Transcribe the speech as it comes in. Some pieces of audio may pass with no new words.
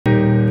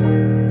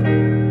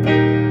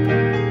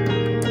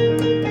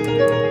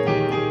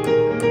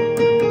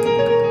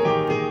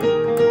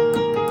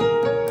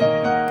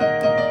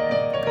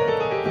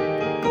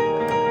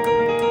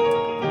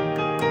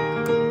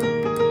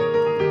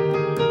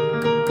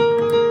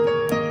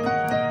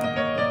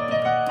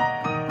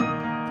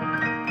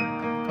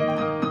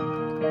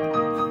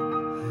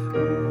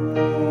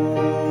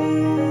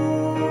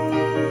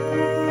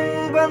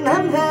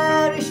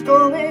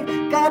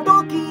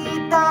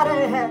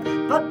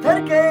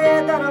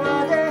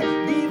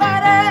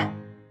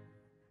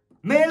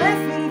मेले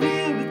फिर भी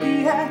उगती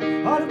है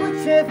और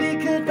गुच्छे भी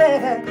खिलते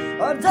हैं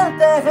और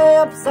जलते हैं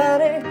अब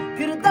सारे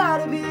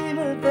किरदार भी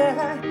मिलते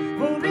हैं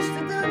वो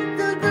रिश्ते दिल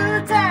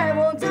थे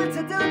वो दिल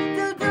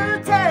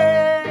थे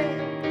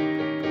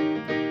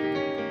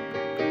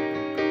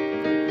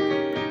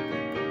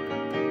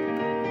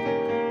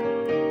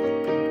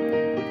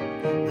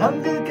हम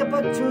दिल के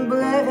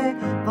चुलबुले हैं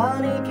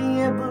पानी की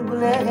ये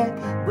बुलबुले हैं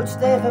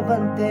बुझते हैं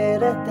बनते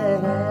रहते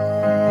हैं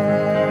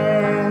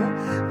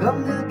हम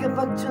दिल के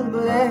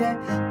चुलबुले हैं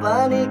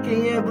पानी की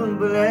ये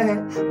बुलबुले हैं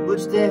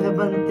बुझते हैं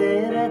बनते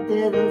रहते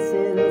दिल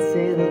से दिल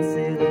से दिल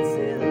से दिल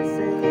से दिल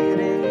से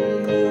रे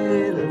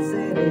दिल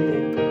से रे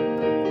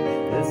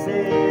दिल से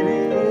रे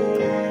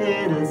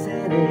दिल से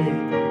रे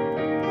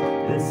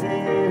दिल से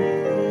रे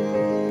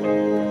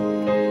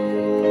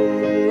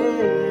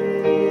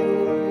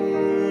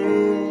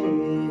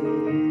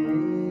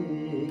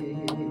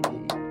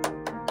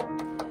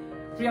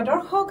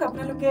দৰ্শক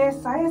আপোনালোকে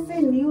চাই আছে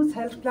নিউজ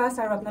হেল্থ প্লাস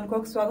আৰু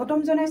আপোনালোকক স্বাগতম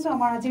জনাইছো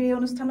আমাৰ আজিৰ এই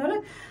অনুষ্ঠানলৈ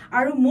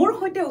আৰু মোৰ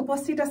হৈতে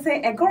উপস্থিত আছে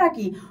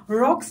এগৰাকী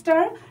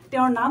ৰকষ্টাৰ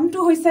তেওঁৰ নামটো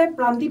হৈছে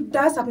প্ৰাণদীপ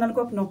দাস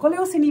আপোনালোকক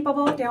নকলেও চিনি পাব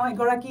তেওঁ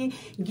এগৰাকী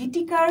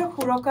গীতিকাৰ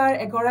সুৰকাৰ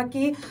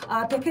এগৰাকী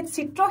তেখেত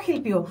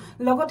চিত্ৰশিল্পীও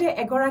লগতে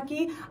এগৰাকী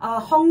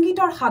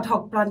সংগীতৰ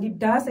সাধক প্ৰাণদীপ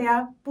দাস এয়া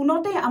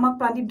পুনতে আমাক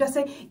প্ৰাণদীপ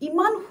দাসে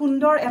ইমান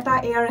সুন্দৰ এটা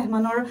এআৰ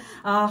ৰহমানৰ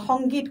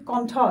সংগীত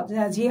কণ্ঠ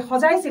যি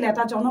সজাইছিল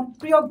এটা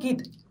জনপ্ৰিয় গীত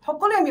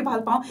সকলোৱে আমি ভাল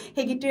পাওঁ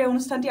সেই গীতৰ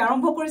অনুষ্ঠানটি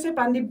আৰম্ভ কৰিছে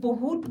প্ৰাণদীপ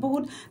বহুত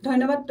বহুত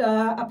ধন্যবাদ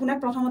আপোনাক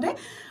প্ৰথমতে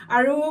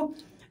আৰু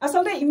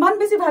আসলে ইমান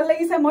বেছি ভাল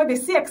লাগিছে মই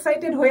বেছি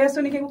এক্সাইটেড হৈ আছো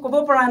নেকি ক'ব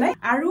পৰা নাই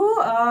আৰু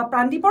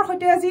প্ৰাণদীপৰ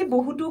হৈতে আজি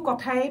বহুতো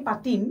কথাই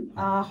পাতিম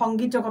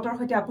সংগীত জগতৰ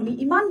হৈতে আপুনি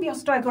ইমান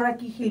ব্যস্ত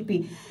এগৰাকী শিল্পী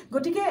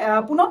গতিকে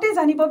পুনতে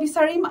জানিব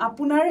বিচাৰিম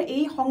আপোনাৰ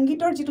এই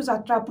সংগীতৰ যেটো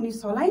যাত্ৰা আপুনি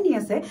চলাই নি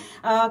আছে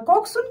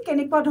কওকচোন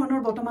কেনেকুৱা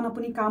ধৰণৰ বৰ্তমান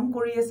আপুনি কাম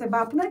কৰি আছে বা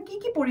আপোনাৰ কি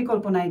কি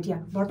পৰিকল্পনা এতিয়া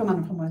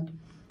বৰ্তমানৰ সময়ত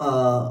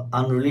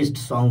unreleased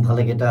song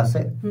ভালে কেটা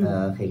আছে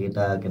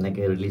হেগেটা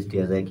কেনেকে ৰিলিজ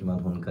দিয়া যায় কিমান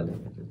সোনকালে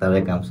তাৰে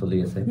কাম চলি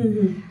আছে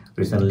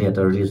ৰিসেন্টলি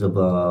এটা ৰিলিজ হ'ব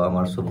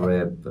আমাৰ সবৰে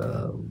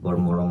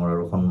বৰমৰমৰ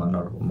আৰু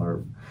সন্মানৰ আমাৰ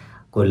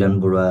কল্যাণ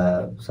বুঢ়া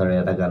ছাৰে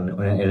এটা গান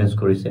এৰেঞ্জ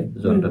কৰিছে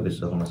জয়ন্ত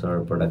বিশ্বকৰ্মাৰ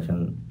প্ৰডাকশন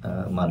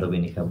মাধৱী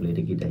নিশা বুলি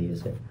এটা গীত আহি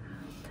আছে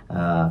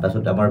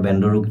তাৰপিছত আমাৰ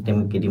বেণ্ডৰো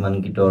কেইটিমান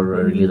গীতৰ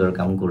ৰিলিজৰ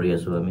কাম কৰি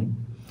আছো আমি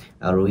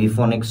আৰু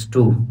ইফনিক্স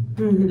 2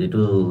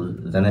 যেটো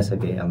জানে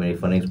সকে আমি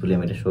ইফনিক্স বুলি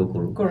আমি শো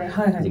কৰো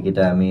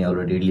যেকিটা আমি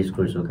অলৰেডি ৰিলিজ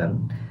কৰিছো গান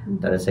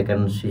তাৰে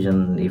সেকেন্ড সিজন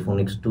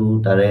ইফনিক্স 2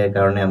 তাৰে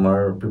কাৰণে আমাৰ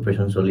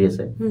প্ৰিপাৰেচন চলি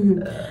আছে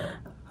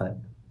হয়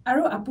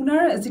আৰু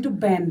আপোনাৰ যেটো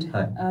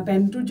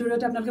বেণ্ডটোৰ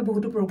জৰিয়তে আপোনালোকে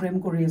বহুতো প্ৰগ্ৰাম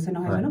কৰি আছে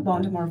নহয় জানো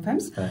বন্ড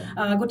মৰফেমছ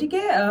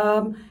গতিকে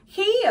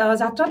সেই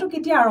যাত্ৰাটো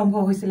কেতিয়া আৰম্ভ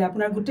হৈছিল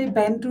আপোনাৰ গোটেই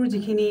বেণ্ডটোৰ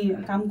যিখিনি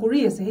কাম কৰি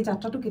আছে সেই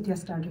যাত্ৰাটো কেতিয়া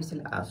ষ্টাৰ্ট হৈছিল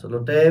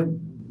আসলতে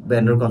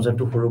বেণ্ডৰ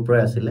কনসেপ্টটো সৰু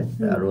পৰাই আছিল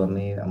আৰু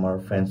আমি আমাৰ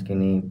ফ্ৰেণ্ডছ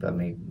কিনি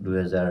আমি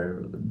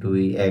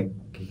 2002-1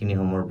 কিখিনি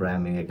সময়ৰ পৰা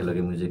আমি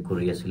একেলগে মিউজিক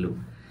কৰি আছিলো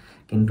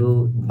কিন্তু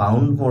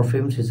বাউন্ড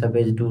মৰফেমছ হিচাপে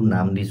যেটো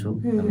নাম দিছো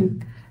আমি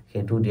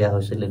হেতু দিয়া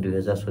হৈছিল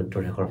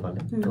 2014 শেষৰ ফালে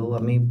তো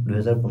আমি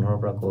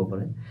 2015 পৰা ক'ব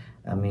পাৰে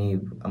আমি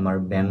আমাৰ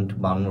বেণ্ড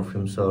বাউন্ড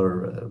মৰফেমছৰ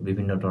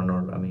বিভিন্ন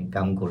ধৰণৰ আমি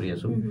কাম কৰি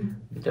আছো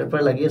এটাৰ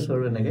পৰা লাগি আছে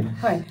আৰু এনেকে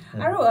হয়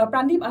আৰু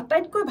প্ৰাণদীপ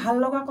আটাইতকৈ ভাল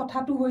লগা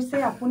কথাটো হৈছে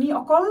আপুনি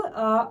অকল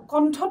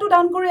কণ্ঠটো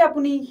দান কৰি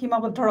আপুনি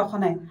সীমাবদ্ধ ৰখা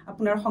নাই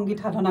আপোনাৰ সংগীত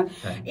সাধনাক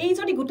এই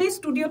যদি গোটেই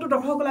ষ্টুডিওটো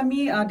দৰ্শকসকল আমি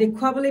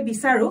দেখুৱাবলৈ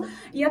বিচাৰো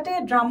ইয়াতে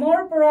ড্ৰামৰ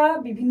পৰা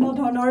বিভিন্ন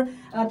ধৰণৰ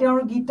তেওঁৰ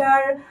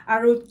গিটাৰ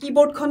আৰু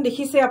কিবোৰ্ডখন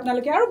দেখিছে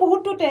আপোনালোকে আৰু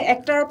বহুতো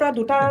এক্টৰৰ পৰা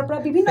দুটাৰ পৰা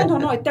বিভিন্ন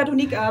ধৰণৰ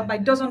অত্যাধুনিক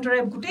বাদ্যযন্ত্ৰৰে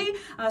গোটেই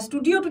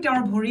ষ্টুডিওটো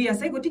তেওঁৰ ভৰি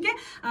আছে গতিকে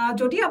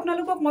যদি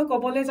আপোনালোকক মই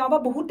ক'বলৈ যাওঁ বা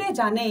বহুতে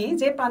জানে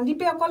যে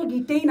প্ৰাণদীপে অকল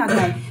গীতেই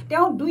নাগায়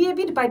তেওঁ দুই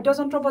এবিধ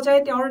বাদ্যযন্ত্ৰ বজাই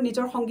তেওঁৰ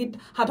নিজৰ সংগীত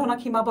সাধনাক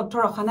সীমাবদ্ধ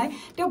ৰখা নাই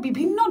তেওঁ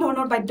বিভিন্ন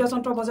ধৰণৰ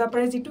বাদ্যযন্ত্ৰ বজাব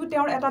পাৰে যেটো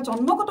তেওঁৰ এটা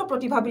জন্মগত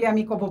প্ৰতিভা বুলি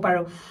আমি ক'ব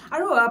পাৰো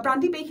আৰু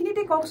প্ৰাণদীপ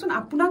এইখিনিতে কওকচোন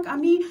আপোনাক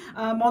আমি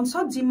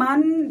মঞ্চত যিমান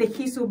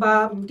দেখিছো বা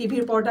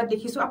টিভিৰ পৰ্দাত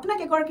দেখিছো আপোনাক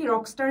এগৰাকী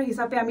ৰকষ্টাৰ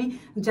হিচাপে আমি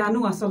জানো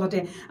আসলতে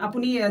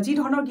আপুনি যি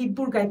ধৰণৰ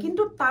গীতবোৰ গায়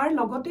কিন্তু তাৰ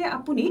লগতে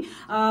আপুনি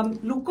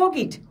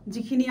লোকগীত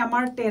যিখিনি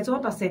আমাৰ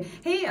তেজত আছে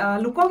সেই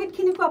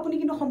লোকগীতখিনিকো আপুনি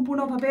কিন্তু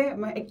সম্পূৰ্ণভাৱে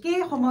একে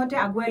সময়তে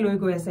আগুৱাই লৈ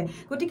গৈ আছে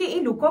গতিকে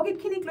এই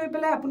লোকগীতখিনিক লৈ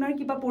পেলাই আপোনাৰ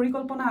কিবা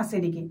পৰিকল্পনা আছে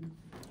নেকি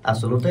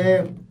আসলতে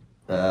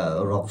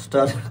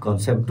ৰকষ্টাৰ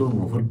কনসেপ্টটো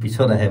বহুত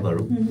পিছত আহে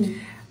বাৰু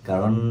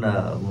কাৰণ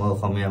মই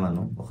অসমীয়া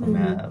মানুহ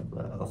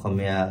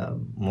অসমীয়া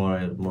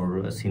মোৰ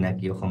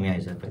চিনাকি অসমীয়া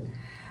হিচাপে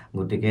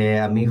গতিকে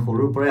আমি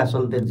সৰুৰ পৰা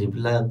আসলতে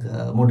যিবিলাক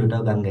মোৰ দুটা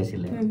গান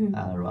গাইছিলে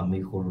আৰু আমি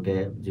সৰুতে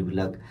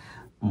যিবিলাক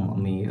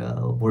আমি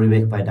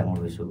পৰিবেশ পাই ডাঙৰ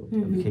হৈছো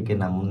বিশেষকৈ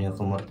নামনি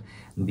অসমত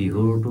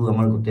বিহুৰটো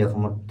আমাৰ গোটেই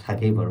অসমত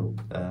থাকেই বাৰু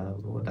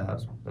এটা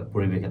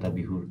পৰিবেশ এটা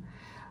বিহুৰ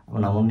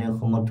নামনি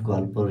অসমত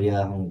গল্পৰীয়া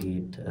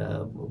সংগীত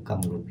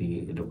কামৰূপী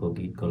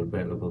লোকগীত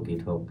গল্পীয়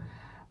লোকগীত হওক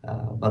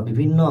বা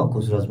বিভিন্ন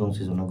কোচ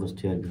ৰাজবংশী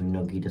জনগোষ্ঠীৰ বিভিন্ন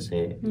গীত আছে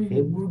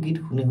সেইবোৰ গীত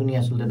শুনি শুনি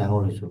আসলতে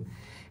ডাঙৰ হৈছো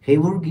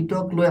সেইবোৰ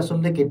গীতক লৈ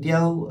আসলতে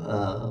কেতিয়াও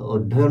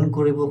অধ্যয়ন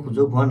কৰিব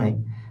সুযোগ হোৱা নাই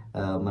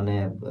মানে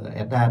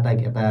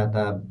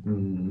এটা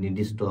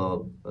নিৰ্দিষ্ট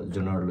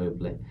জনৰ লৈ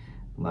পেলাই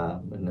বা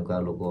এনেকুৱা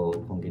লোক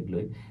সংগীত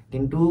লৈ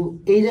কিন্তু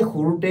এই যে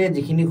সৰুতে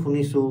যিখিনি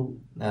শুনিছোঁ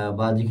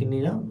বা যিখিনি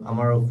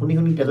আমাৰ শুনি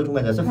তেজত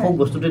সোমাই আছে ফোক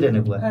বস্তুটোৱে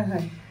তেনেকুৱা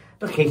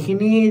তো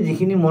সেইখিনি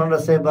যিখিনি মনত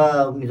আছে বা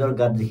নিজৰ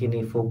গাত যিখিনি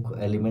ফোক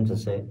এলিমেণ্টছ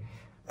আছে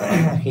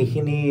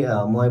সেইখিনি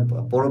মই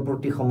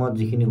পৰৱৰ্তী সময়ত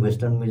যিখিনি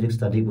ৱেষ্টাৰ্ণ মিউজিক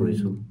ষ্টাডি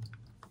কৰিছোঁ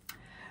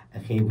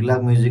সেইবিলাক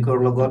মিউজিকৰ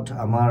লগত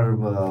আমাৰ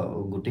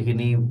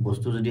গোটেইখিনি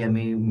বস্তু যদি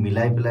আমি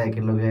মিলাই পেলাই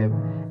একেলগে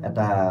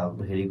এটা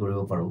হেৰি কৰিব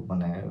পাৰোঁ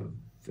মানে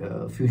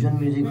ফিউজন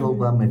মিউজিক হওক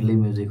বা মেডলি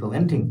মিউজিক হওক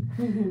এনিথিং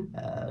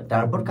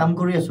তাৰ ওপৰত কাম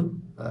কৰি আছোঁ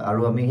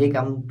আৰু আমি সেই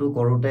কামটো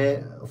কৰোঁতে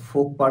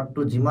ফোক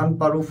পাৰ্টটো যিমান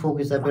পাৰোঁ ফোক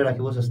হিচাপে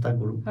ৰাখিব চেষ্টা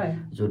কৰোঁ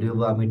যদিও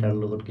বা আমি তাৰ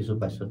লগত কিছু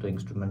পাশ্চাত্য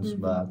ইনষ্ট্ৰুমেণ্টছ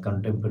বা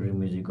কণ্টেম্পৰেৰী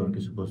মিউজিকৰ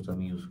কিছু বস্তু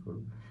আমি ইউজ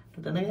কৰোঁ তো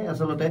তেনেকৈ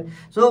আচলতে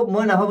চ'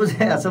 মই নাভাবোঁ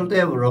যে আচলতে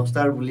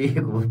ৰকষ্টাৰ বুলিয়ে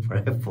ক'ব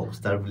পাৰে ফ'ক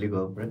ষ্টাৰ বুলি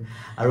ক'ব পাৰে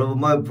আৰু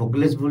মই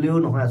ভোকেলিষ্ট বুলিও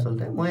নহয়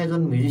আচলতে মই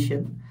এজন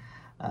মিউজিচিয়ান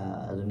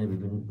এজনে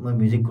মই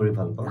মিউজিক কৰি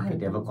ভাল পাওঁ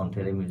কেতিয়াবা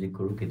কণ্ঠেৰে মিউজিক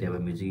কৰোঁ কেতিয়াবা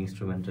মিউজিক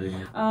ইনষ্ট্ৰুমেণ্টেৰে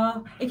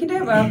এইখিনিতে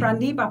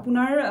প্ৰাণদীপ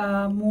আপোনাৰ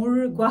মোৰ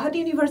গুৱাহাটী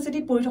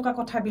ইউনিভাৰ্চিটিত পঢ়ি থকা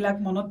কথাবিলাক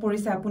মনত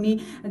পৰিছে আপুনি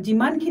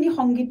যিমানখিনি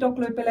সংগীতক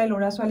লৈ পেলাই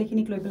ল'ৰা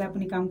ছোৱালীখিনিক লৈ পেলাই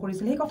আপুনি কাম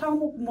কৰিছিল সেই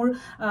কথাসমূহ মোৰ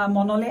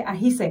মনলৈ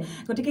আহিছে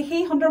গতিকে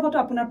সেই সন্দৰ্ভতো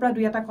আপোনাৰ পৰা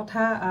দুই এটা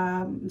কথা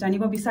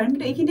জানিব বিচাৰিম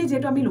কিন্তু এইখিনিতে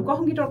যিহেতু আমি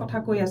লোকসংগীতৰ কথা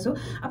কৈ আছোঁ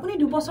আপুনি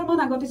 2 বছৰমান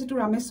আগতে যিটো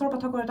ৰামেশ্বৰ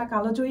পাঠকৰ এটা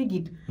কালজয়ী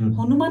গীত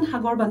হনুমান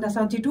সাগৰ বান্ধা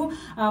চাওঁ যিটো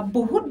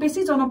বহুত বেছি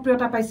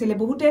জনপ্ৰিয়তা পাইছিলে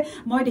বহুতে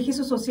মই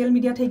দেখিছোঁ ছ'চিয়েল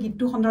মিডিয়াত সেই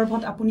গীতটো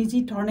সন্দৰ্ভত আপুনি যি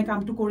ধৰণে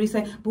কামটো কৰিছে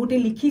বহুতে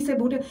লিখিছে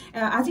বহুতে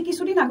আজি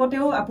কিছুদিন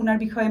আগতেও আপোনাৰ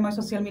বিষয়ে মই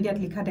ছ'চিয়েল মিডিয়াত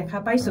লিখা দেখা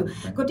পাইছোঁ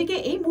গতিকে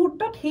এই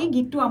মুহূৰ্তত সেই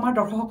গীতটো আমাৰ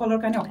দৰ্শকসকলৰ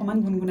কাৰণে অকণমান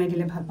গুণগুণাই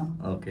দিলে ভাল পাম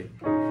অ'কে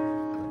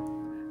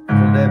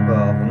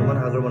হনুমান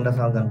সাগৰ বন্ধা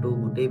চাওঁ গানটো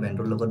গোটেই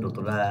বেণ্ডৰ লগত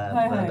দতৰা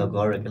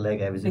গড় একেলগে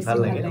গাই বেছি ভাল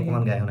লাগে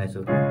অকণমান গাই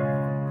শুনাইছোঁ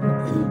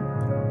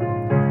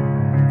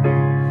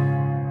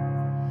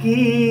কি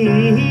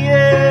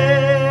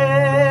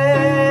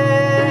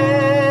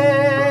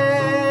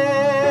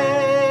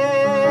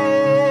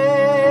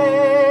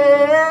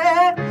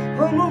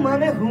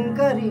হনুমানে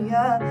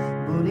হুংকাৰিয়া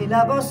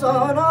বুলিলা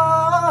বচন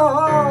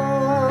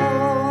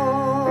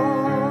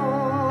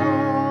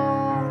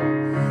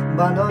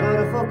বানৰৰ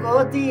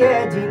শকতিয়ে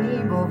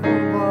জিনিব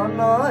ভুৱন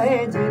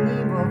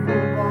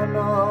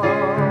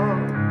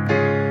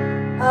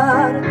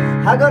আৰ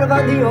সাগৰ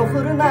বান্ধি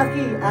অসুৰ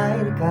নাকি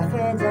আইৰ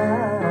কাষে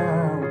যাওঁ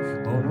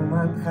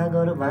হনুমান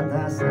সাগৰ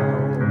বান্ধা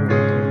চাওঁ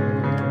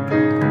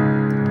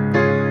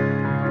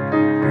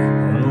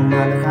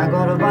হনুমান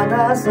সাগৰ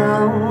বান্ধা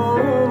চাওঁ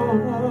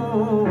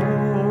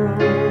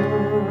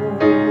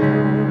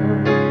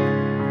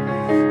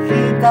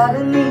সীতাৰ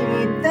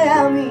নিমিত্তে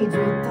আমি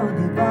যুদ্ধ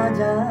দিবা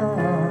যাওঁ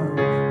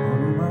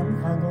হনুমান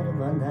সাগৰ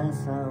বান্ধা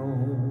চাওঁ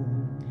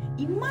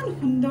ইমান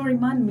সুন্দৰ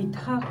ইমান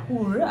মিঠা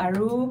সুৰ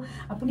আৰু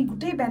আপুনি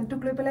গোটেই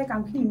বেণ্ডটোক লৈ পেলাই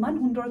কামখিনি ইমান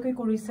সুন্দৰকৈ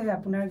কৰিছে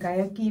আপোনাৰ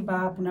গায়কী বা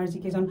আপোনাৰ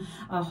যিকেইজন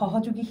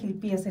সহযোগী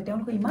শিল্পী আছে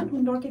তেওঁলোকে ইমান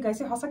সুন্দৰকৈ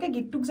গাইছে সঁচাকৈ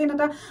গীতটোক যেন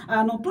এটা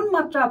নতুন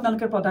মাত্ৰা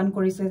আপোনালোকে প্ৰদান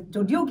কৰিছে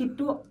যদিও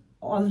গীতটো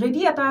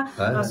অলৰেডি এটা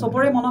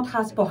সবৰে মনত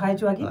সাজ বহাই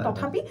যোৱা গীত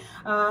তথাপি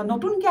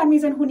নতুনকৈ আমি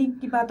যেন শুনি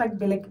কিবা এটা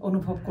বেলেগ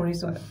অনুভৱ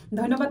কৰিছোঁ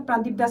ধন্যবাদ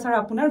প্ৰাণদীপ দাস আৰু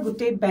আপোনাৰ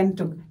গোটেই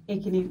বেণ্ডটোক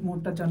এইখিনি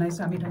মুহূৰ্তত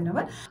জনাইছোঁ আমি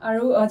ধন্যবাদ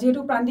আৰু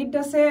যিহেতু প্ৰাণদীপ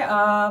দাসে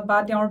বা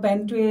তেওঁৰ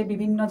বেণ্ডটোৱে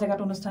বিভিন্ন জেগাত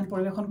অনুষ্ঠান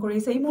পৰিৱেশন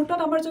কৰিছে এই মুহূৰ্তত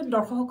আমাৰ যদি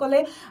দৰ্শকসকলে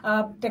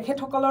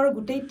তেখেতসকলৰ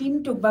গোটেই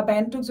টীমটোক বা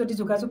বেণ্ডটোক যদি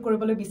যোগাযোগ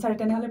কৰিবলৈ বিচাৰে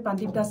তেনেহ'লে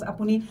প্ৰাণদীপ দাস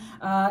আপুনি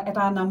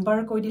এটা নাম্বাৰ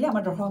কৈ দিলে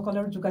আমাৰ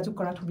দৰ্শকসকলৰ যোগাযোগ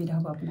কৰাত সুবিধা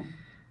হ'ব আপোনাৰ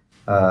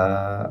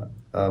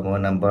মই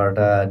নাম্বাৰ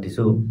এটা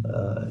দিছোঁ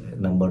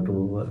নাম্বাৰটো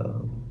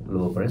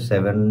ল'ব পাৰে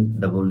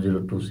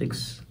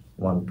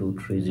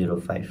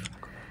 7026123005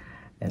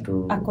 এইটো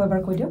আকৌ এবাৰ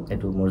কৈ দিয়ক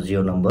এইটো মোৰ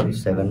জিঅ' নম্বৰ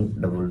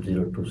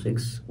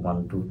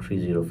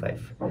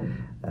 7026123005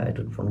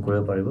 এইটোত ফোন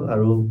কৰিব পাৰিব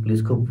আৰু প্লিজ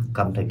খুব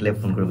কাম থাকিলে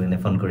ফোন কৰিব এনে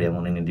ফোন কৰি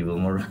আমনি নিদিব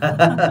মোৰ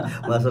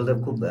মই আচলতে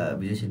খুব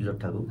বিজি চিডিউলত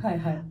থাকোঁ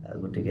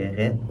গতিকে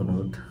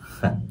অনুৰোধ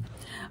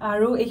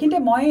আৰু এইখিনিতে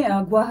মই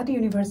গুৱাহাটী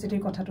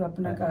ইউনিভাৰ্চিটিৰ কথাটো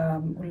আপোনাক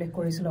উল্লেখ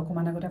কৰিছিলোঁ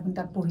অকণমান আগতে আপুনি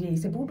তাত পঢ়ি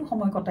আহিছে বহুতো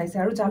সময় কটাইছে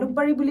আৰু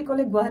জালুকবাৰী বুলি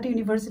ক'লে গুৱাহাটী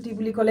ইউনিভাৰ্চিটি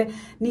বুলি ক'লে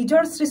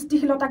নিজৰ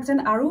সৃষ্টিশীলতাক যেন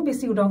আৰু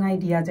বেছি উদঙাই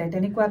দিয়া যায়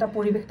তেনেকুৱা এটা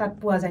পৰিৱেশ তাত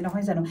পোৱা যায়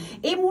নহয় জানো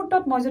এই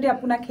মুহূৰ্তত মই যদি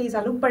আপোনাক সেই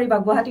জালুকবাৰী বা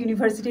গুৱাহাটী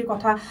ইউনিভাৰ্চিটিৰ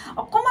কথা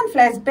অকণমান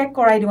ফ্লেশ্ববেক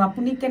কৰাই দিওঁ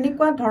আপুনি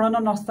কেনেকুৱা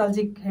ধৰণৰ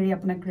নষ্টালজিক হেৰি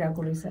আপোনাক ক্ৰিয়া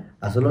কৰিছে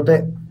আচলতে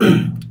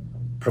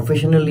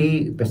প্ৰফেশ্যনেলি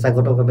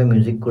পেছাগতভাৱে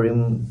মিউজিক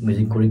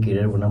কৰি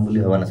কেৰিয়াৰ বনাম বুলি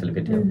ভবা নাছিলোঁ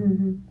কেতিয়াও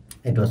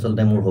এইটো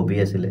আচলতে মোৰ হবি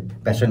আছিলে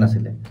পেশ্যন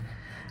আছিলে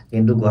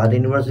কিন্তু গুৱাহাটী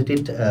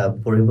ইউনিভাৰ্চিটিত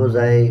পঢ়িব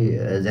যাই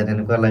যেন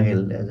এনেকুৱা লাগিল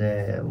যে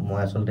মই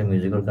আচলতে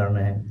মিউজিকৰ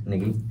কাৰণে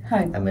নেকি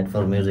আই মেড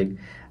ফৰ মিউজিক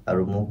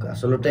আৰু মোক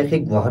আচলতে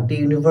সেই গুৱাহাটী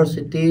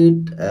ইউনিভাৰ্চিটিত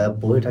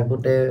পঢ়ি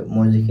থাকোঁতে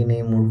মই যিখিনি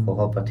মোৰ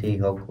সহপাঠী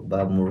হওক বা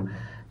মোৰ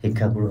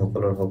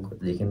শিক্ষাগুৰুসকলৰ হওক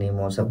যিখিনি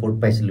মই ছাপোৰ্ট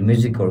পাইছিলোঁ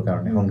মিউজিকৰ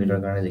কাৰণে সংগীতৰ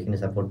কাৰণে যিখিনি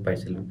ছাপোৰ্ট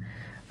পাইছিলোঁ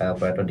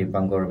প্ৰায়তো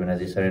দীপাংকৰ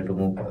বেনাৰ্জী ছাৰেতো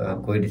মোক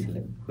কৈ দিছিলে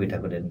শুই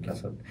থাকোঁতে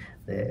ক্লাছত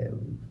যে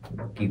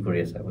কি কৰি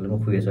আছা বোলে মই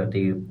শুই আছোঁ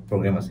ৰাতি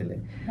প্ৰগ্ৰেম আছিলে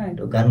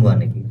তো গান গোৱা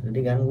নেকি যদি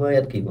গান গোৱা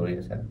ইয়াত কি কৰি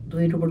আছা তো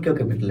এইটোৰ ওপৰত কিয়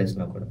কেপিটেলাইজ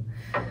নকৰা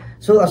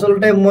সো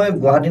আসলতে মই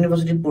গুৱাহাটী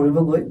ইউনিভাৰ্চিটিত পঢ়িব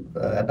গৈ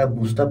এটা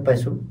বুষ্ট আপ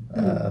পাইছো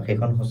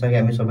সেইখন সঁচাকৈ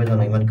আমি সবে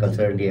জানো ইমান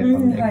কালচাৰেলি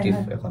এখন এক্টিভ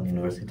এখন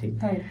ইউনিভাৰ্চিটি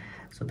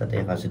সো তাতে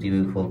ভাৰ্চিটি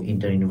উইক হওক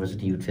ইণ্টাৰ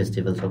ইউনিভাৰ্চিটি ইউথ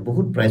ফেষ্টিভেলছ হওক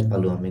বহুত প্ৰাইজ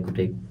পালোঁ আমি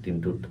গোটেই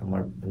টিমটোত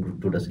আমাৰ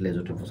গ্ৰুপটোত আছিলে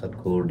জ্যোতি প্ৰসাদ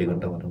কৌৰ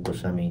দিগন্ত মাধৱ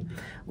গোস্বামী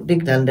গোটেই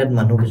টেলেণ্টেড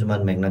মানুহ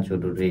কিছুমান মেঘনা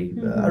চৌধুৰী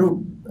আৰু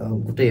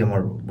গোটেই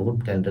আমাৰ বহুত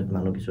টেলেণ্টেড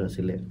মানুহ কিছু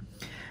আছিলে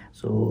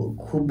সো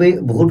খুবেই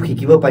বহুত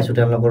শিকিব পাইছোঁ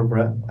তেওঁলোকৰ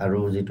পৰা আৰু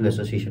যিটো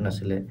এছ'চিয়েশ্যন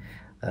আছিলে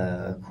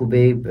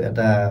খুবেই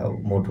এটা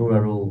মধুৰ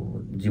আৰু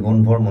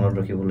জীৱনভৰ মনত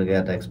ৰাখিবলগীয়া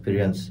এটা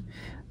এক্সপিৰিয়েঞ্চ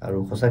আৰু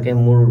সঁচাকৈ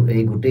মোৰ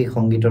এই গোটেই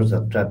সংগীতৰ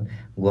যাত্ৰাত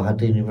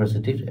গুৱাহাটী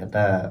ইউনিভাৰ্চিটিৰ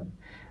এটা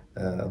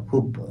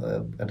খুব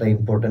এটা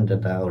ইম্পৰ্টেণ্ট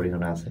এটা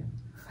অৰিহণা আছে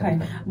হয়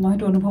মই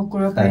তো অনুভৱ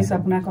কৰিব পাৰিছো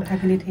আপোনাৰ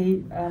কথাখিনিত সেই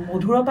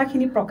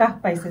মধুৰতাখিনি প্ৰকাশ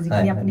পাইছে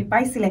যিখিনি আপুনি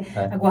পাইছিলে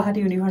গুৱাহাটী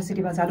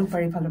ইউনিভাৰ্চিটি বা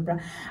জালুকবাৰীৰ ফালৰ পৰা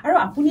আৰু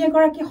আপুনি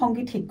এগৰাকী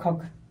সংগীত শিক্ষক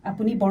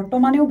আপুনি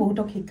বৰ্তমানেও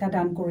বহুতক শিক্ষা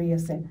দান কৰি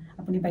আছে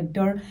আপুনি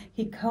বাদ্যৰ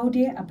শিক্ষাও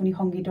দিয়ে আপুনি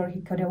সংগীতৰ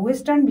শিক্ষা দিয়ে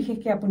ৱেষ্টাৰ্ণ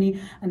বিশেষকৈ আপুনি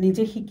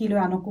নিজে শিকি লৈ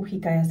আনকো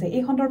শিকাই আছে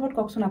এই সন্দৰ্ভত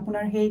কওকচোন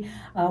আপোনাৰ সেই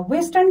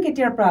ৱেষ্টাৰ্ণ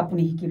কেতিয়াৰ পৰা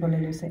আপুনি শিকিবলৈ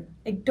লৈছে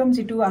একদম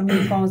যিটো আমি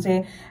কওঁ যে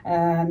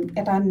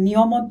এটা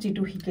নিয়মত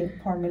যিটো শিকে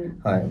ফৰ্মেলি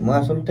হয় মই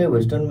আচলতে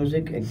ৱেষ্টাৰ্ণ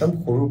মিউজিক একদম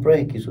সৰুৰ পৰা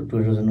শিকিছোঁ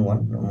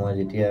 2001 মই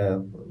যেতিয়া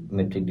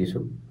মেট্ৰিক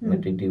দিছোঁ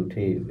মেট্ৰিক দি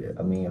উঠি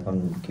আমি এখন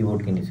কিবৰ্ড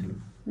কিনিছিলোঁ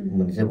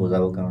নিজে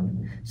বজাবৰ কাৰণে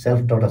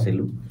চেল্ফ টট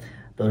আছিলোঁ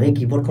তো সেই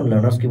কিবৰ্ডখন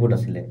লাৰ্নাৰ্ছ কিবৰ্ড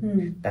আছিলে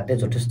তাতে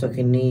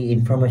যথেষ্টখিনি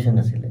ইনফৰমেশ্যন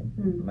আছিলে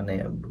মানে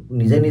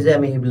নিজে নিজে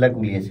আমি সেইবিলাক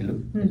উলিয়াইছিলোঁ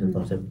নিজৰ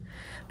কনচেপ্ট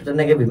তো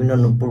তেনেকৈ বিভিন্ন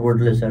নুপুৰ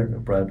বৰদলৈ ছাৰ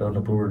প্ৰয়াত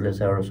নুপুৰ বৰদলৈ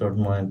ছাৰৰ ওচৰত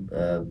মই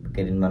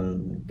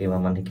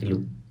কেইমাহমান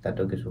শিকিলোঁ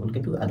তাতো কিছু হ'ল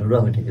কিন্তু আধৰুৱা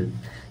হৈ থাকিল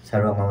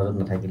ছাৰো আমাৰ মাজত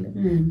নাথাকিলে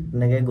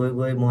তেনেকৈ গৈ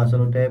গৈ মই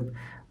আচলতে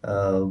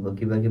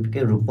কিবা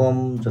কিবিকৈ ৰূপম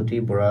জ্যোতি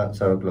বৰা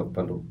ছাৰক লগ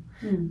পালোঁ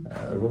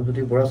ৰূপম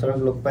জ্যোতি বৰা ছাৰক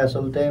লগ পাই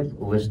আচলতে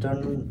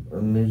ৱেষ্টাৰ্ণ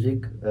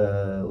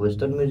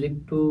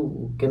মিউজিকটো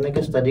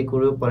কেনেকৈ ষ্টাডি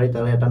কৰিব পাৰি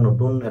তাৰে এটা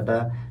নতুন এটা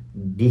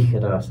দিশ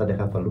এটা ৰাস্তা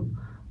দেখা পালোঁ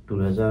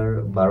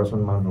 2012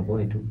 চনমান হ'ব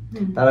এইটো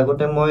তাৰ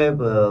আগতে মই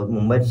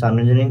মুম্বাইত ছাউণ্ড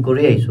ইঞ্জিনিয়াৰিং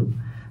কৰি আহিছোঁ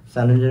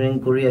ছাউণ্ড ইঞ্জিনিয়াৰিং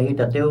কৰি আহি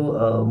তাতেও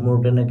মোৰ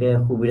তেনেকৈ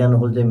সুবিধা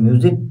নহ'ল যে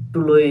মিউজিকটো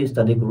লৈ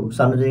ষ্টাডি কৰোঁ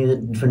ছাউণ্ড ইঞ্জিনিয়াৰিং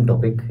ডিফাৰেণ্ট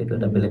টপিক সেইটো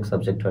এটা বেলেগ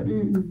ছাবজেক্ট হয়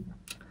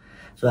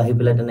চ' আহি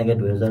পেলাই তেনেকৈ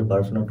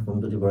 2012 চনত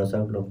ৰুমজ্যোতি বৰা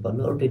ছাৰক লগ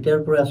পালোঁ আৰু তেতিয়াৰ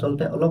পৰা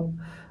আচলতে অলপ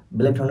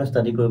বেলেগ ধৰণে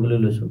ষ্টাডি কৰিবলৈ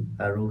লৈছোঁ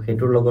আৰু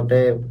সেইটোৰ লগতে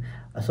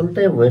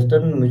আচলতে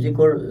ৱেষ্টাৰ্ণ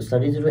মিউজিকৰ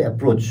ষ্টাডি যিটো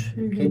এপ্ৰ'চ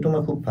সেইটো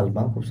মই খুব ভাল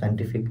পাওঁ খুব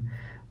চাইণ্টিফিক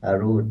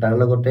আৰু তাৰ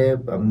লগতে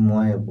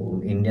মই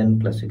ইণ্ডিয়ান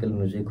ক্লাছিকেল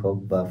মিউজিক হওক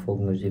বা ফ'ক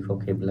মিউজিক হওক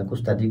সেইবিলাকো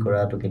ষ্টাডি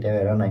কৰাটো কেতিয়াও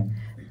এৰা নাই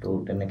তো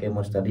তেনেকৈ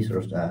মই ষ্টাডি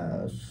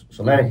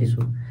চলাই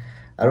ৰাখিছোঁ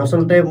আৰু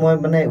আচলতে মই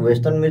মানে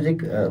ৱেষ্টাৰ্ণ মিউজিক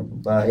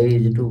বা এই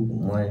যিটো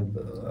মই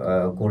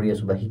কৰি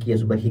আছোঁ বা শিকি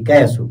আছোঁ বা শিকাই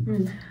আছোঁ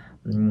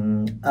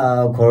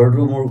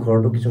মোৰ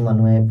ঘৰতো কিছু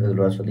মানুহে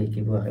ল'ৰা ছোৱালী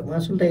শিকিব আহে মই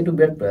আচলতে এইটো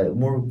বিৰাট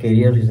মোৰ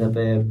কেৰিয়াৰ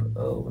হিচাপে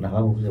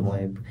নাভাবোঁ যে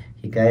মই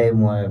শিকাই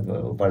মই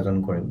উপাৰ্জন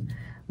কৰিম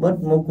বাট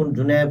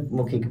যোনে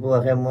মোক শিকিব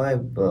আহে মই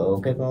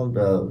অ'কে কওঁ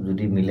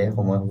যদি মিলে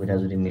সময় সুবিধা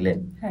যদি মিলে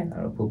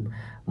আৰু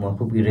মই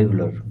খুব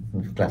ইৰেগুলাৰ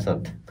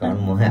ক্লাছত কাৰণ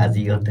মই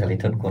আজি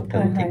টেলিটত ক'ত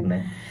থাকোঁ ঠিক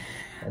নাই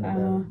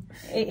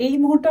এই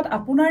মুহূৰ্তত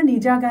আপোনাৰ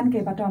নিজা গান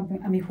কেইবাটাও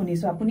আমি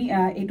শুনিছোঁ আপুনি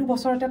এইটো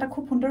বছৰতে এটা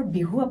খুব সুন্দৰ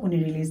বিহু আপুনি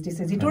ৰিলিজ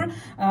দিছে যিটোৰ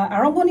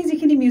আৰম্ভণি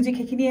যিখিনি মিউজিক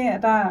সেইখিনিয়ে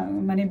এটা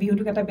মানে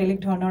বিহুটোক এটা বেলেগ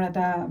ধৰণৰ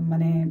এটা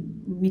মানে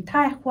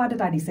মিঠা সোৱাদ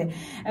এটা দিছে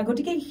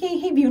গতিকে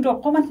সেই বিহুটো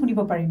অকণমান শুনিব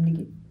পাৰিম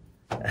নেকি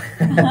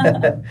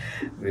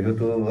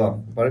বিহুটো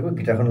পাৰিব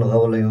গীটাৰখন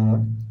লগাব লাগিব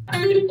মই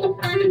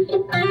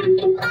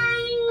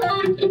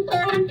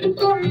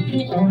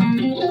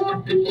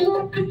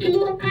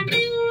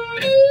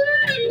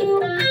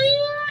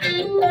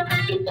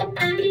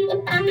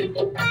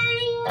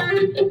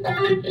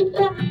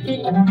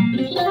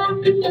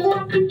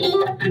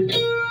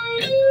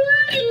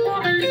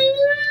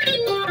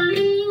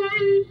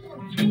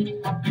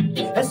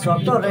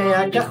চতৰে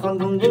আকাশখন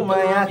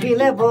গুমগুমাই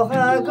আহিলে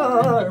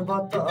বহাগৰ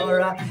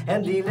বতৰা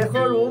দিলে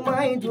সৰু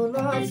মাই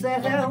ঢোলছে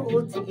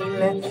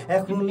উঠিলে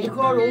শুনি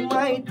সৰু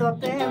মাই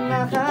ততে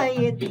নাখায়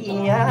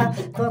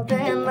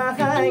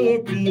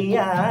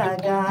এতিয়া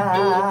গা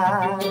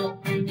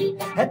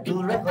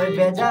তোৰে কৈ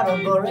বেজাৰত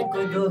বৰে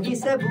কৈ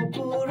দহিছে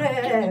বুকুৰে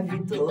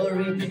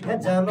ভিতৰি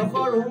জানো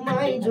সৰু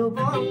মাই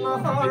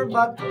জীৱনৰ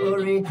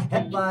বাতৰি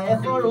পায়ে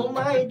সৰু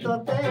মাই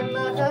ততে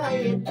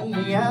নাখায়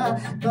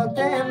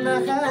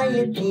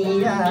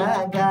এতিয়া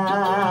গা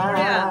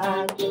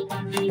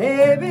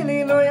এইবেলি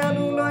লৈ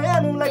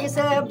আনো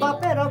লাগিছে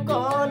বাপেৰ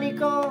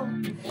কণিক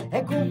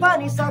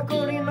কোম্পানী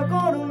চাকৰি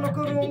নকৰো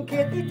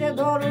খেতিতে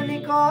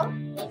ধৰণিক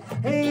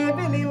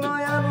এইবেলি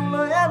লৈ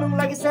আনো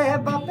লাগিছে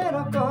বাপেৰ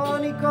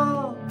কণিক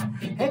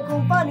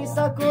কোম্পানী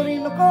চাকৰি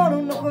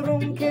নকৰো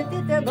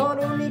খেতিতে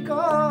ধৰণিক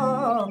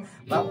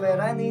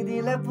বাপেৰা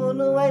নিদিলে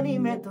পলুৱাই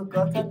নিমে তো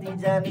কথা দি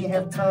জানি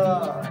হেথ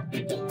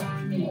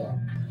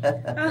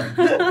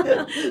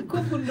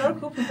খুব সুন্দৰ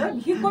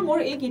বিশেষকৈ মোৰ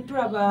এই গীতটোৰ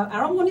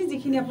আৰম্ভণি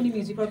যিখিনি আপুনি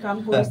মিউজিকৰ কাম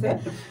কৰিছে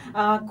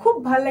খুব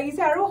ভাল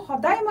লাগিছে আৰু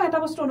সদায় মই এটা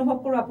বস্তু অনুভৱ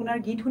কৰোঁ আপোনাৰ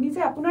গীত শুনি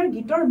যে আপোনাৰ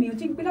গীতৰ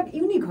মিউজিকবিলাক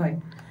ইউনিক হয়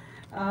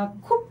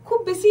খুব খুব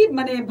বেছি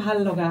মানে ভাল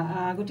লগা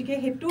গতিকে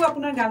হেতু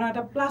আপোনাৰ গানৰ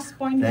এটা প্লাস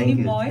পইণ্ট বুলি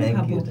মই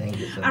ভাবো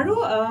আৰু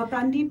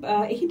প্ৰাণদীপ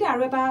এখিতে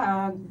আৰু এটা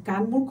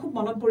গান মোৰ খুব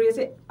মনত পৰি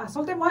আছে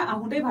আসলতে মই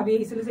আহুতে ভাবি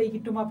আহিছিল যে এই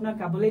গীতটো মই আপোনাক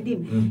গাবলৈ দিম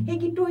এই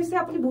গীতটো হৈছে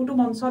আপুনি বহুতো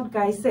মঞ্চত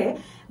গাইছে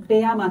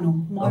বেয়া মানুহ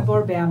মই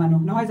বৰ বেয়া মানুহ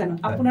নহয় জানো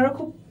আপোনাৰো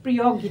খুব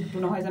প্ৰিয় গীতটো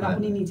নহয় জানো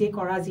আপুনি নিজে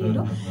কৰা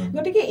যিহেতু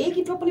গতিকে এই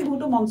গীতটো আপুনি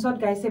বহুতো মঞ্চত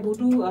গাইছে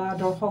বহুতো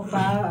দৰ্শক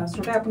বা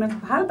শ্ৰোতাই আপোনাক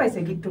ভাল পাইছে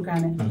গীতটোৰ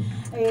কাৰণে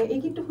এই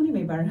গীতটো শুনিম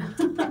এবাৰ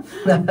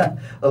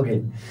ওকে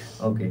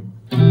ওকে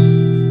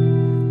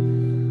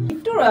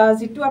গীতটোৰ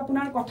যিটো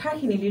আপোনাৰ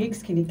কথাখিনি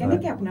লিৰিক্সখিনি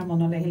কেনেকৈ আপোনাৰ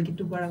মনলৈ আহিল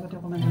গীতটো গোৱাৰ আগতে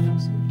অকণমান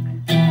জনাওকচোন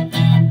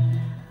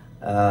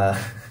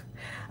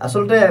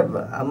আসলতে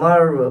আমাৰ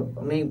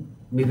আমি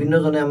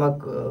বিভিন্নজনে আমাক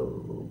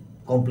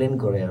কমপ্লেইন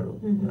কৰে আৰু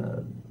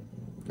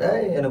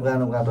এই এনেকুৱা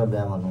এনেকুৱা এটা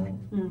বেয়া মানুহ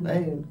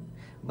এই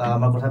বা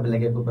আমাৰ কথা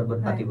বেলেগে ক'ৰবাত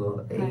পাতিব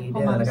এই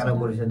এনেকুৱা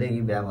কৰিছে দেই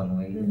ই বেয়া মানুহ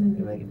এই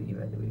কিবা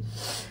কিবি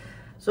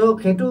সো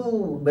সেইটো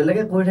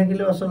বেলেগে কৰি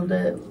থাকিলেও আসলতে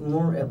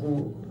মোৰ একো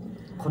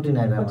ক্ষতি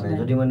নাই তাৰমানে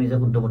যদি মই নিজে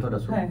শুদ্ধ পথত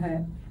আছো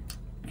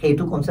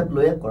সেইটো কনচেপ্ট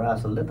লৈয়ে কৰা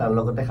আসলতে তাৰ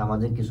লগতে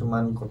সামাজিক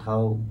কিছুমান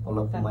কথাও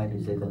অলপ সোমাই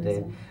দিছে যাতে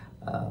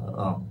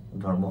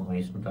ধৰ্ম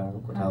সহিষ্ণুতাৰ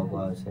কথাও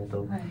কোৱা হৈছে তো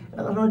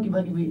এনেকুৱা ধৰণৰ কিবা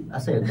কিবি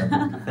আছে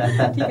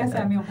ঠিক আছে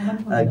আমি অকণমান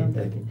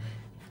শুনিম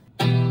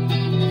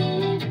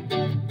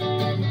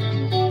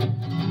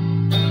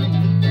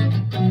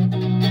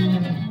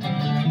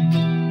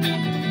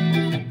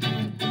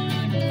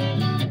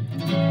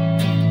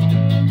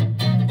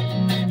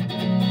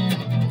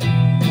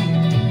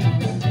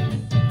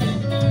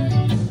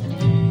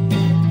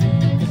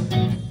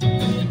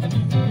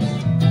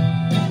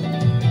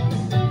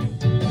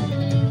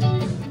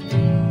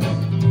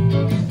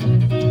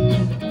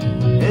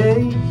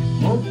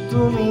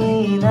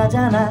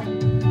জানা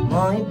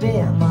মই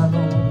বেয়া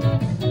মানুহ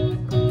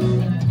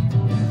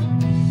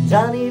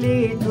জানিলে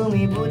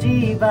তুমি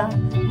বুজিবা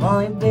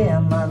মই বেয়া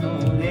মানুহ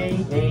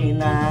এই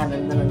না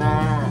না না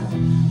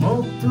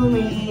মোক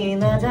তুমি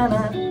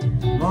নাজানা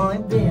মই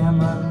বেয়া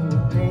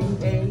মানুহ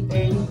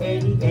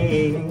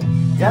এই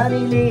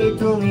জানিলে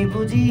তুমি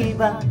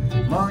বুজিবা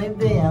মই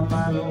বেয়া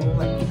মানুহ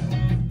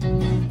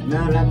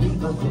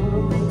নাৰাখিবা কোনো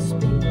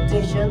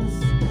এক্সপেক্টেশনস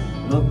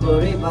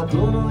নকৰিবা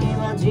কোনো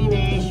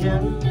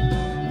ইমাজিনেশন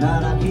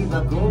নাৰাখিবা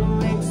কোনো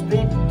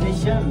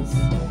এক্সপেক্টেশনস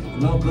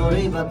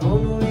নকৰিবা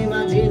কোনো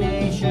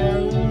ইমাজিনেশন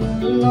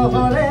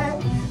নহলে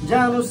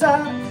জানোচা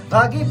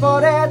ভাগি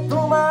পৰে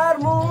তোমাৰ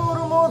মোৰ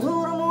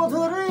মধুৰ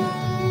মধুৰ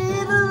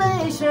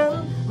ৰিলেশ্যন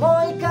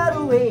মই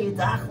কাৰো এই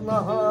দাস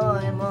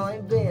নহয় মই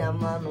বেয়া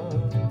মানুহ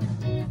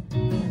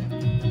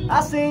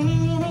আছে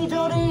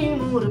নিজৰে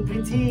মোৰ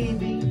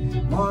পৃথিৱী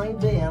মই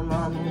বেয়া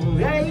মানুহ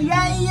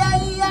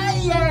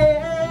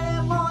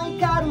মই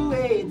কাৰো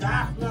এই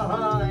দাস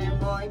নহয়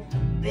মই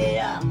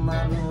বেয়া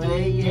মানুহ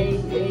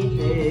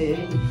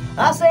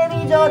আছে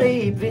নিজৰে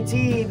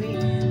পৃথিৱী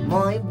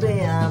মই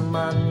বেয়া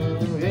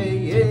মানুহ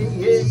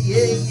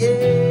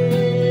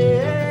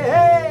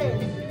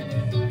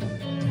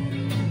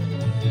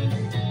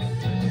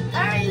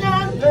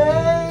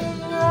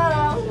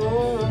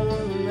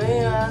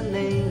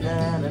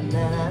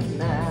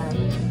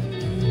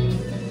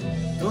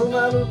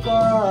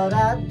তোমালোকৰ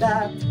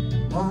আড্ডাত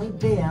মই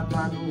বেয়া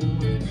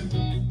মানুহ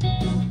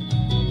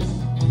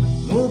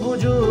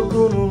নুবুজো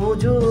কোনো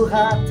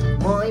অজুহাত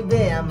মই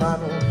বেয়া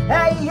মানুহ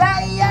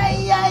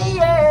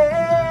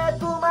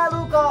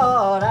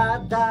তোমালোকৰ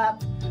আড্ডাত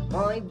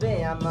মই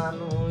বেয়া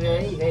মানুহ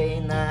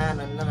না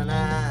না না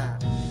না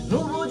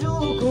নুবুজো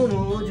কোনো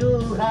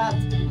অজুহাত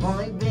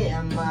মই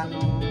বেয়া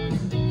মানুহ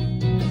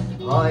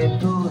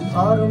হয়তো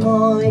ধৰ্ম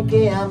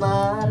একে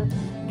আমাৰ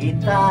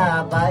গীতা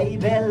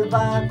বাইবেল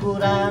বা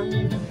কোৰাণ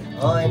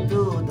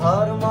হয়তো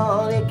ধৰ্ম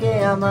একে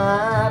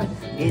আমাৰ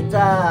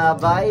গীতা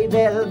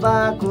বাইবেল বা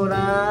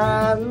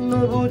কোৰাণ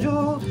নুবুজো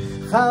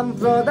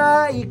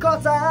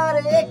সাম্প্ৰদায়িকতাৰ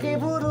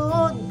একেবোৰ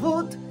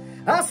অদ্ভুত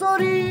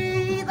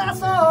আচৰিত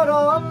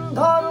আচৰণ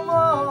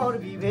ধৰ্মৰ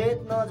বিভেদ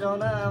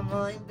নজনা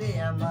মই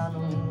বেয়া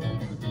মানুহ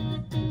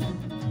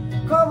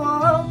কব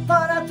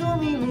পাৰা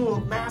তুমি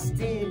মোক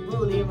নাস্তিক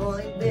বুলি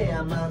মই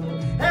বেয়া মানুহ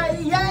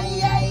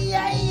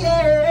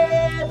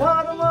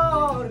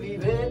ধৰ্মৰ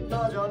বিভেদ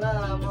নজনা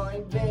মই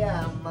বেয়া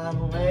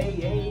মানুহ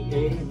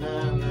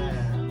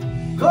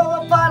কব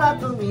পাৰা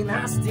তুমি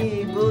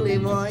নাস্তিক বুলি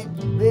মই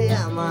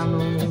বেয়া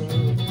মানুহ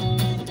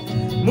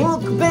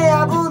মোক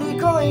বেয়া বুলি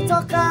কৈ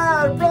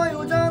থকাৰ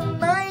প্ৰয়োজন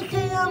নাই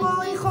সেয়া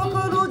মই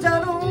সকলো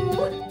জানো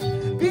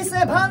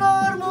পিছে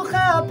ভানৰ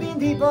মুখা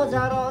পিন্ধি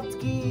বজাৰত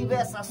কি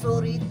বেচা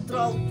চৰিত্ৰ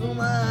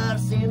তোমাৰ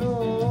চিনো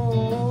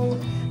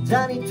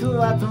জানি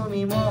থোৱা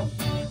তুমি মোক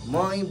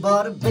মই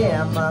বৰ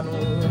বেয়া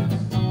মানুহ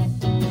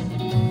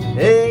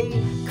এই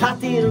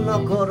খাতিৰ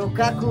নকৰো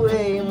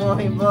কাকোৱে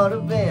মই বৰ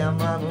বেয়া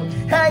মানুহ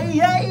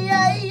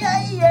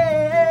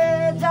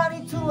জানি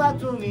থোৱা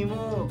তুমি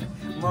মোক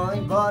মই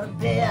বৰ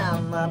বেয়া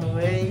মানুহ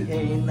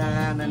না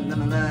না না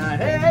না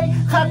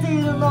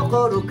খাতিৰ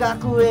নকৰো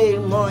কাকোৱে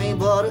মই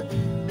বৰ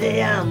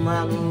বেয়া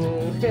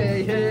মানুহ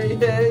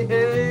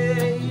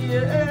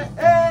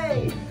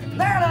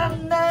na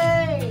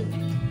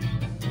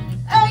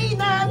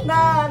na na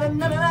na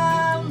na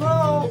na na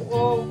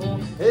oh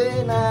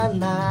hey na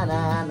na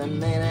na na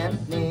na na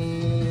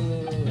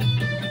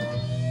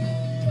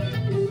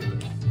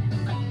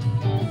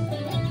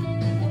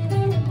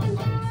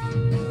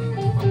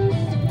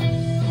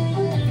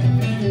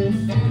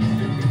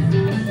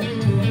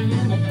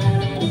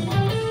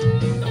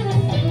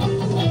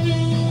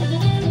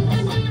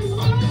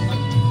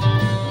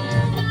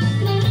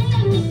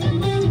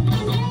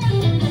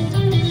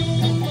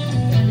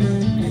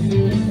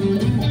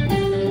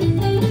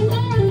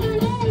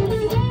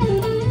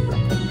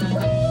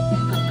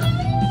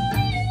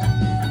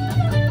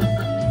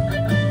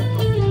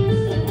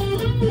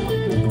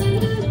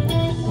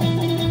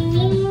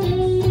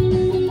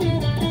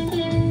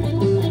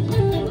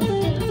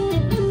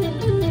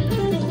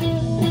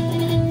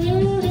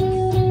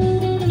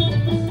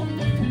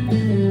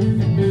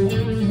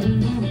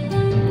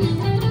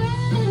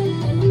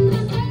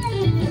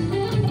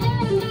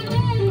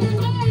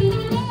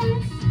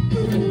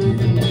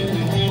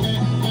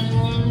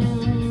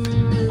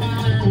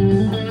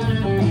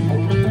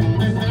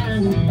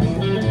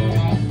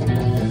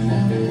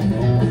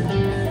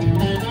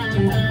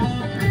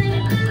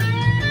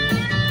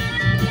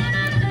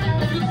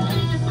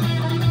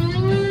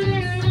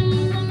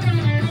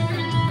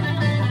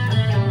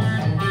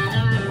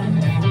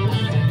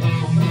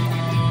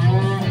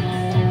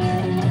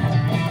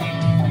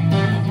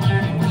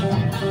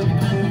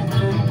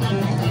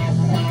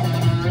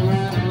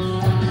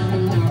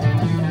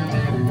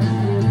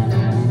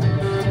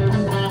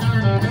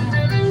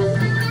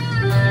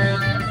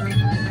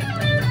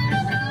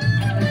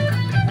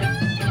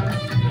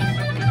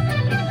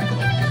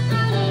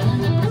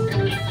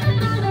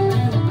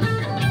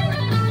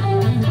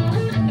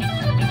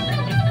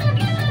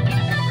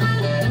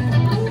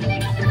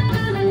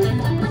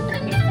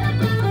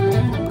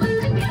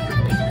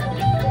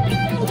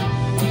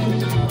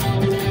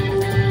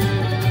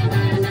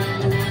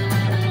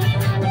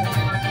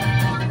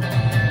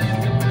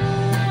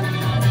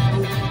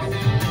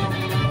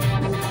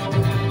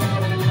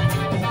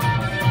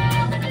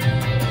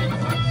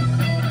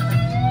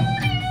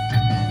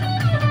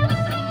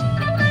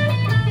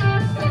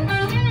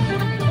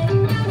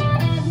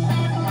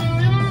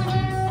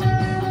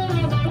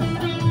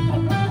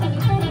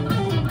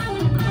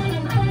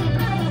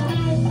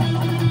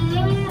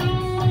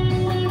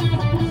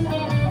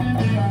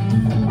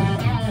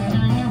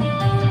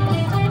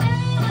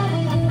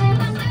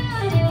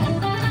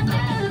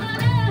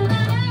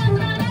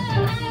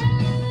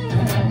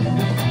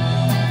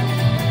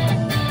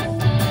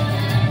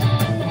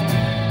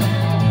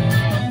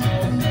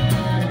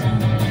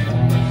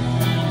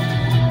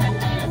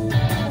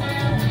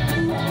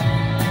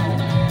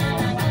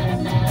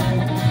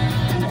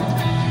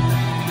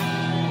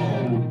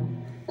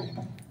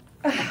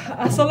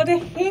আসলতে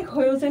শেষ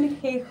হৈও যেন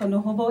শেষ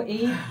নহ'ব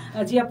এই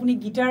যি আপুনি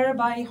গীটাৰ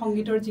বা এই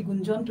সংগীতৰ যি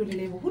গুঞ্জন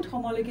তুলিলে বহুত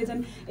সময়লৈকে যেন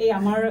এই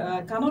আমাৰ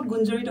কাণত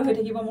গুঞ্জৰিত হৈ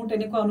থাকিব মোৰ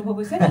তেনেকুৱা অনুভৱ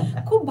হৈছে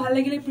খুব ভাল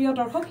লাগিলে প্ৰিয়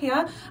দৰ্শক সেয়া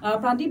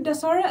প্ৰাণদীপ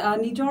দাসৰ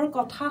নিজৰ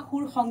কথা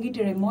সুৰ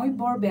সংগীতেৰে মই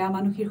বৰ বেয়া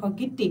মানুহ শীৰ্ষক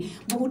গীতটি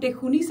বহুতে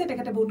শুনিছে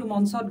তেখেতে বহুতো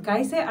মঞ্চত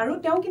গাইছে আৰু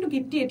তেওঁ কিন্তু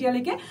গীতটি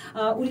এতিয়ালৈকে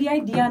উলিয়াই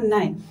দিয়া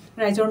নাই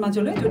ৰাইজৰ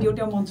মাজলৈ যদিও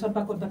তেওঁ মঞ্চত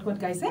বা ক'ত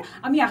গাইছে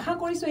আমি আশা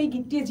কৰিছো এই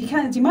গীতটিয়ে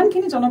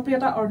যিমানখিনি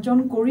জনপ্ৰিয়তা অৰ্জন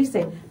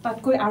কৰিছে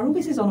তাতকৈ আৰু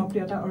বেছি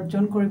জনপ্ৰিয়তা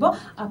অৰ্জন কৰিব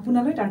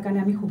আপোনালৈ তাৰ কাৰণে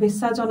আমি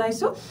শুভেচ্ছা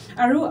জনাইছো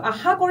আৰু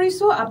আশা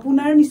কৰিছো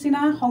আপোনাৰ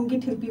নিচিনা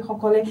সংগীত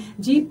শিল্পীসকলে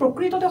যি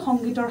প্ৰকৃততে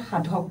সংগীতৰ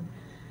সাধক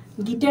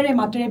গীতেৰে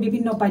মাতেৰে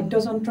বিভিন্ন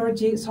বাদ্যযন্ত্ৰৰ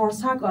যি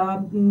চৰ্চা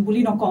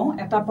বুলি নকওঁ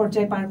এটা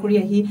পৰ্যায় পাৰ কৰি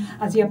আহি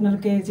আজি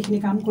আপোনালোকে যিখিনি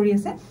কাম কৰি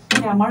আছে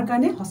আমাৰ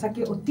কাৰণে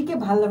সঁচাকৈ অতিকে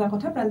ভাল লগা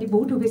কথা প্ৰাণদীপ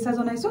বহুত শুভেচ্ছা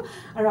জনাইছো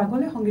আৰু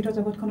আগলৈ সংগীতৰ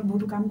জগতখনত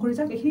বহুতো কাম কৰি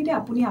যাওক এইখিনিতে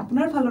আপুনি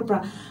আপোনাৰ ফালৰ পৰা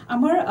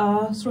আমাৰ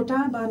শ্ৰোতা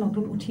বা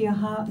নতুন উঠি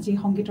অহা যি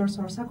সংগীতৰ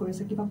চৰ্চা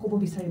কৰিছে কিবা ক'ব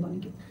বিচাৰিব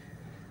নেকি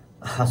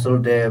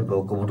আসলতে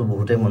ক'বতো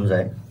বহুতেই মন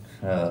যায়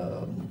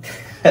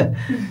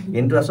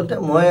কিন্তু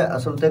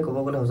আচলতে ক'ব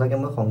গ'লে সঁচাকৈ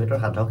মই সংগীতৰ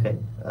সাধকহে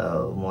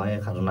মই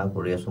সাধনা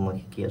কৰি আছোঁ মই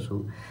শিকি আছোঁ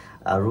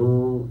আৰু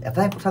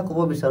এটাই কথা ক'ব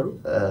বিচাৰোঁ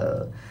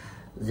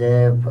যে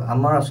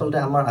আমাৰ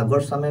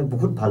আগৰ চামে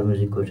বহুত ভাল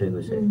মিউজিক কৰি থৈ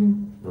গৈছে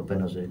ভূপেন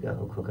হাজৰিকা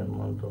হওক খগেন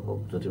মহন্ত হওক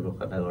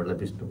জ্যোতিপ্ৰসাদ আগৰৱালা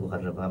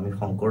বিষ্ণুপ্ৰসাদ ৰাভা আমি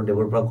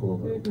শংকৰদেৱৰ পৰা ক'ব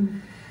পাৰোঁ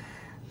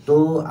তো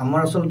আমাৰ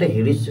আচলতে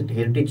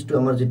হেৰিটেজটো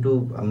আমাৰ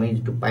আমি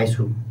যিটো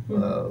পাইছোঁ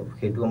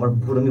সেইটো আমাৰ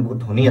আমি বহুত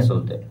ধনী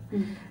আচলতে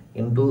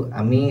কিন্তু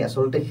আমি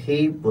আচলতে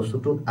সেই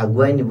বস্তুটোক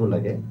আগুৱাই নিব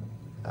লাগে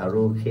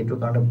আৰু সেইটো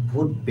কাৰণে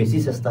বহুত বেছি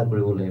চেষ্টা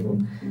কৰিব লাগিব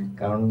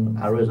কাৰণ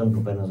আৰু এজন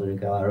ভূপেন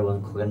হাজৰিকা আৰু এজন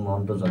খগেন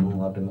মহন্ত জন্ম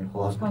হোৱাটো ইমান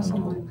সহজ কথা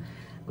নহয়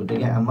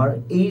গতিকে আমাৰ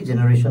এই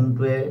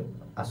জেনেৰেশ্যনটোৱে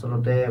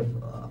আচলতে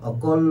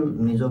অকল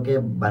নিজকে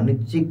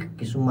বাণিজ্যিক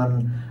কিছুমান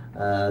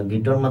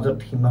গীতৰ মাজত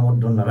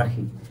সীমাবদ্ধ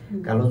নাৰাখি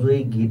কালজয়ী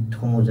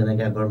গীতসমূহ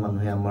যেনেকৈ আগৰ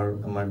মানুহে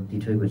আমাৰ দি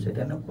থৈ গৈছে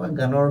তেনেকুৱা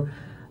গানৰ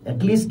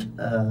এটলিষ্ট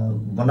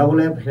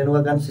বনাবলৈ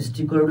তেনেকুৱা গান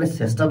সৃষ্টি কৰিবলৈ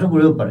চেষ্টাটো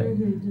কৰিব পাৰে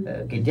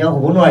কেতিয়াও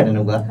হ'ব নোৱাৰে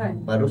তেনেকুৱা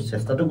বাৰু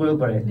চেষ্টাটো কৰিব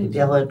পাৰে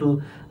তেতিয়া হয়তো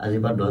আজি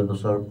বা 10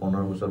 বছৰ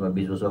 15 বছৰ বা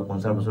 20 বছৰ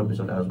 50 বছৰ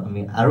পিছত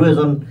আমি আৰু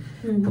এজন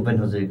ভূপেন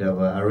হাজৰিকা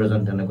বা আৰু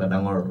এজন তেনেকুৱা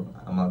ডাঙৰ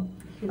আমাক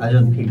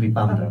এজন শিল্পী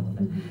পাম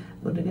তাৰমানে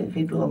গতিকে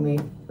সেইটো আমি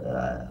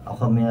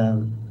অসমীয়া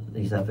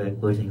হিচাপে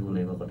কৈ থাকিব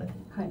লাগিব সদায়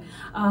হয়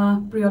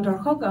প্ৰিয়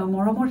দৰ্শক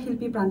মৰমৰ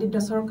শিল্পী প্ৰাণদীপ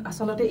দাসৰ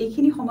আসলতে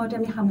এইখিনি সময়তে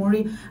আমি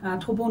সামৰি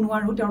থব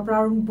নোৱাৰো তেওঁৰ পৰা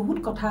বহুত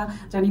কথা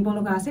জানিব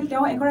লগা আছিল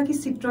তেওঁ এগৰাকী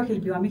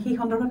চিত্ৰশিল্পীও আমি সেই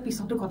সন্দৰ্ভত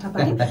পিছতো কথা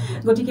পাতিম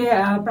গতিকে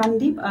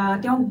প্ৰাণদীপ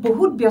তেওঁ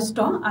বহুত ব্যস্ত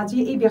আজি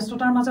এই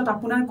ব্যস্ততাৰ মাজত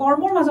আপোনাৰ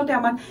কৰ্মৰ মাজতে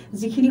আমাক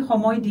যিখিনি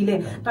সময় দিলে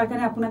তাৰ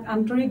কাৰণে আপোনাক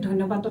আন্তৰিক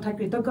ধন্যবাদ তথা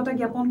কৃতজ্ঞতা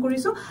জ্ঞাপন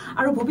কৰিছো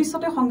আৰু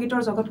ভৱিষ্যতে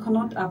সংগীতৰ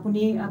জগতখনত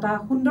আপুনি এটা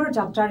সুন্দৰ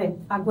যাত্ৰাৰে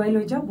আগুৱাই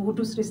লৈ যাওক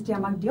বহুতো সৃষ্টি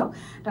আমাক দিয়ক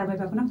তাৰ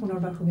বাবে আপোনাক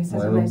পুনৰবাৰ শুভেচ্ছা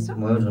জনাইছো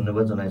মই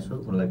ধন্যবাদ জনাইছো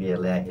আপোনালোকে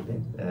ইয়ালে আহিলে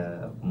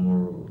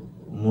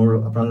মোৰ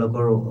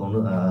আপোনালোকৰ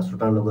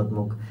শ্ৰোতাৰ লগত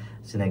মোক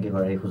চিনাকি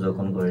হোৱাৰ এই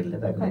সুযোগখন কৰিলে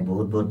তাক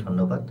বহুত বহুত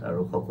ধন্যবাদ আৰু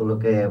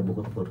সকলোকে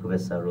বহুত বহুত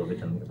শুভেচ্ছা আৰু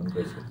অভিনন্দন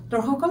কৰিছো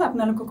দৰ্শকসকল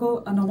আপোনালোককো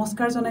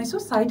নমস্কাৰ জনাইছো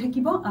চাই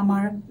থাকিব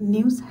আমাৰ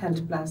নিউজ হেল্থ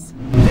প্লাছ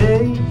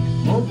এই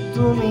মোক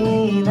তুমি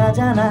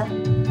নাজানা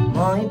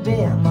মই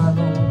বেয়া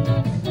মানুহ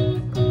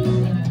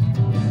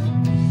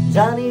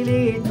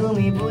জানিলে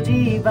তুমি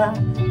বুজিবা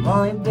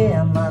মই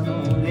বেয়া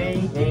মানুহ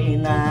এই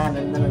না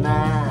না না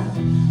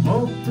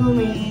মোক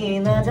তুমি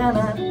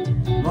নাজানা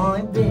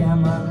মই বেয়া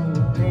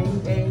মানুহ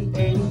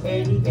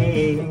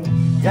এই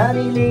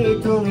জানিলে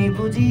তুমি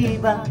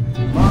বুজিবা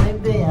মই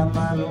বেয়া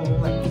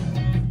মানুহ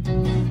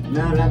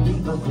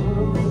নাৰাখিবা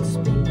কোনো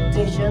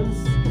এক্সপেক্টেশনছ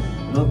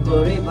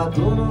নকৰিবা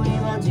কোনো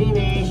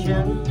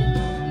ইমাজিনেশ্যন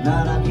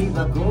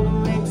নাৰাখিবা কোনো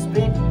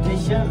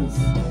এক্সপেক্টেশনছ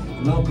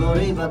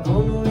নকৰিবা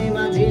কোনো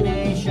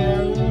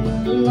ইমাজিনেশ্যন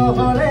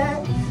নহ'লে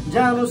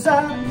জানোচা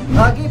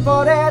ভাগি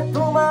পৰে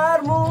তোমাৰ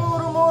মোৰ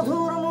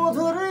মধুৰ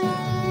মধুৰ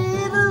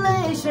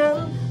ৰিলেশ্যন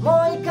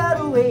মই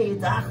কাৰোৱেই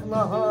দাস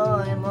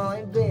নহয় মই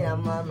বেয়া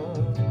মানুহ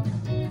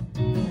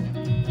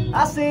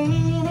আছে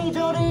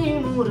নিজৰে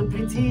মোৰ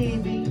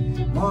পৃথিৱী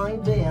মই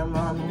বেয়া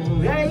মানুহ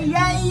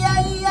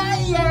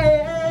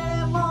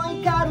মই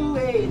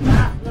কাৰোৱেই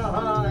দাস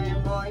নহয়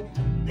মই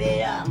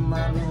বেয়া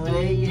মানুহ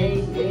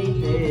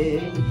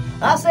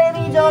আছে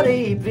নিজৰে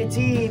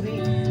পৃথিৱী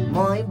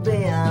মই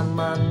বেয়া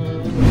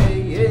মানুহ